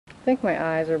I think my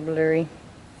eyes are blurry.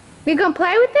 You gonna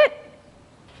play with it?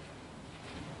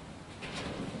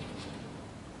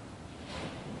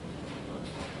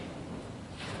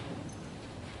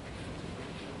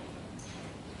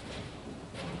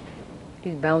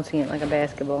 He's bouncing it like a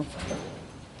basketball.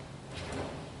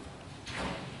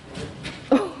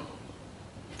 Put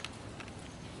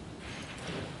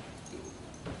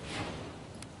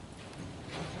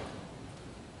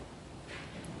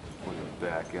it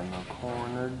back in the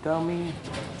corner, dummy.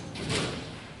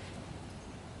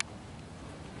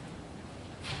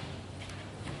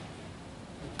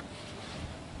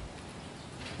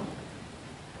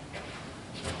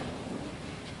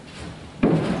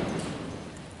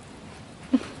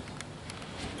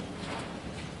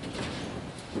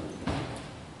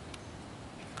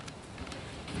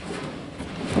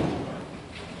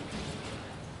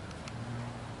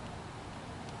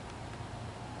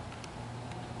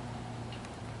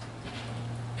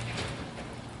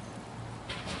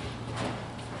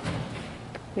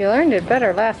 You learned it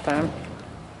better last time.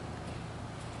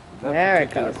 That There it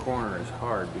particular goes. corner is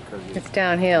hard because It's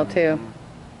downhill too.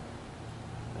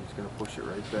 I'm just gonna push it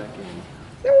right back in.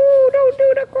 No, don't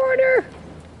do the corner.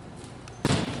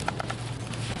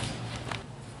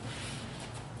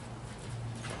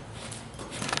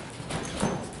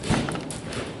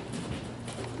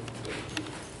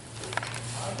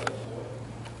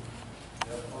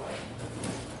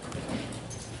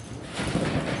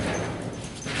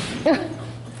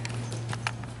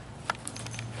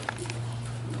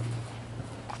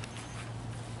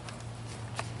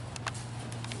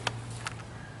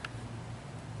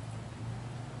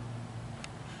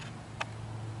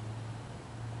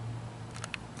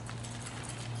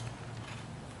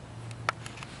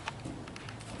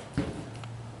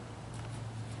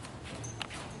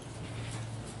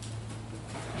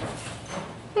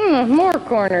 More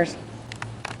corners.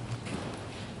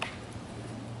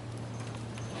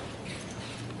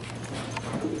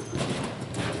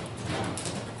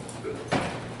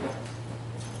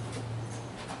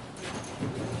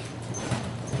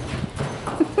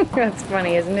 That's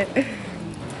funny, isn't it?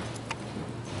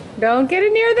 Don't get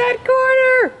it near that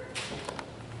corner.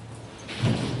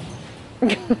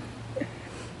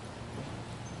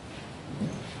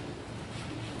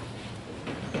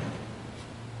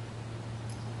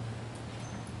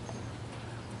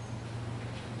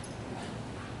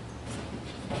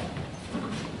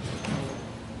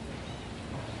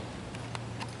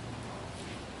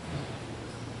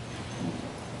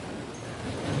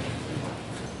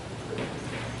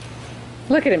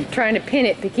 Look at him trying to pin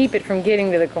it to keep it from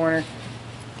getting to the corner.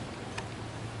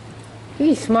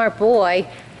 He's a smart boy.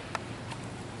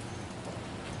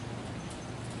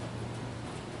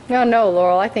 No, no,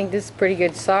 Laurel, I think this is pretty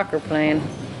good soccer playing.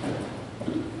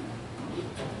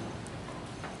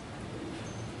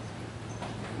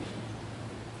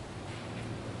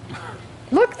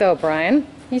 Look though, Brian,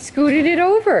 he scooted it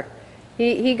over.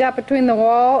 He got between the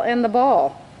wall and the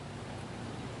ball.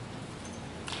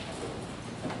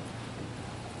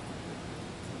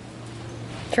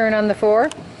 Turn on the 4.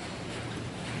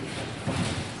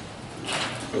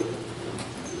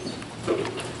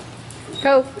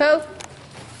 Go, go.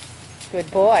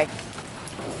 Good boy.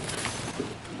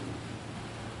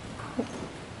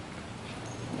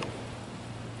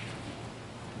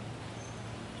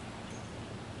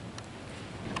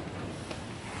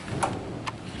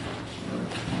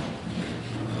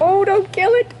 Oh, don't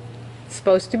kill it. It's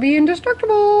supposed to be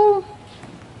indestructible.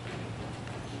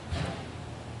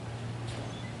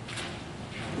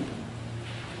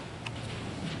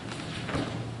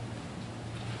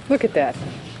 Look at that.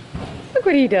 Look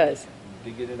what he does.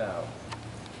 Digging it out.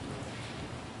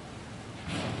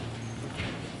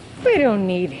 We don't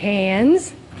need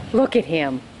hands. Look at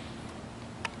him.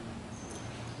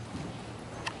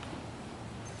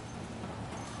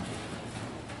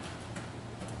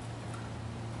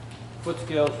 Foot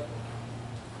skills.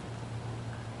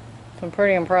 Some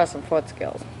pretty impressive foot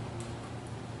skills.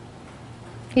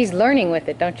 He's learning with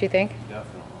it, don't you think?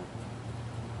 Definitely.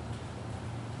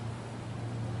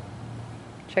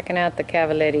 Checking out the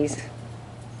Cavalettis.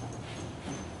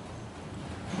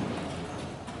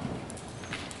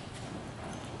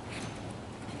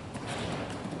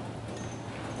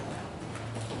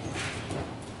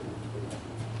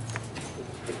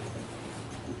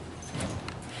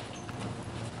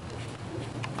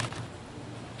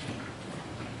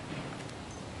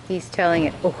 He's telling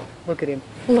it. Oh, look at him.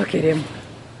 Look at him.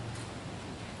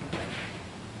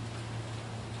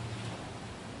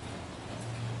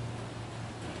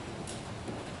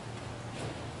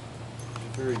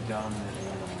 Very dominant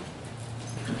animal.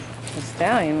 A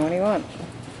stallion, what do you want?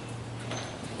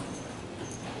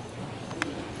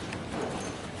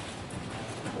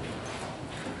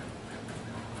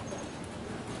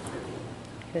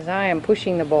 Because I am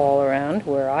pushing the ball around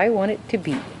where I want it to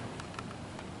be.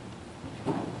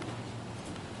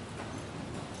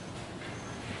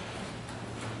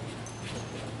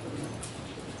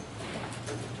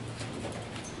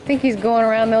 Think he's going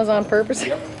around those on purpose?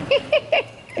 Yep.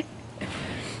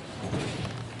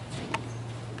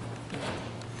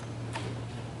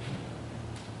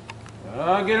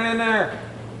 Oh, get it in there.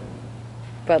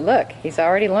 But look, he's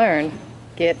already learned.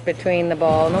 Get between the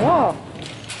ball and the wall.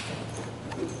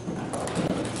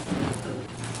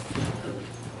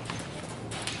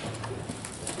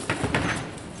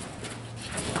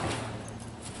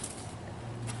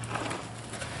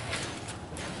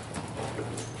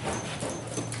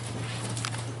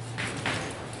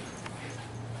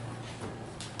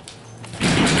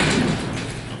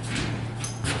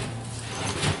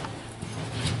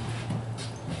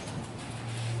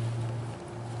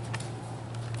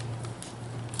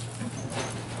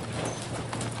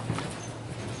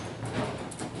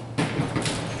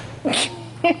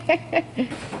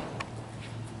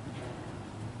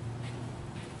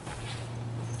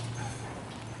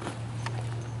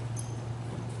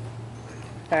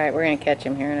 All right, we're going to catch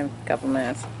him here in a couple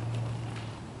minutes.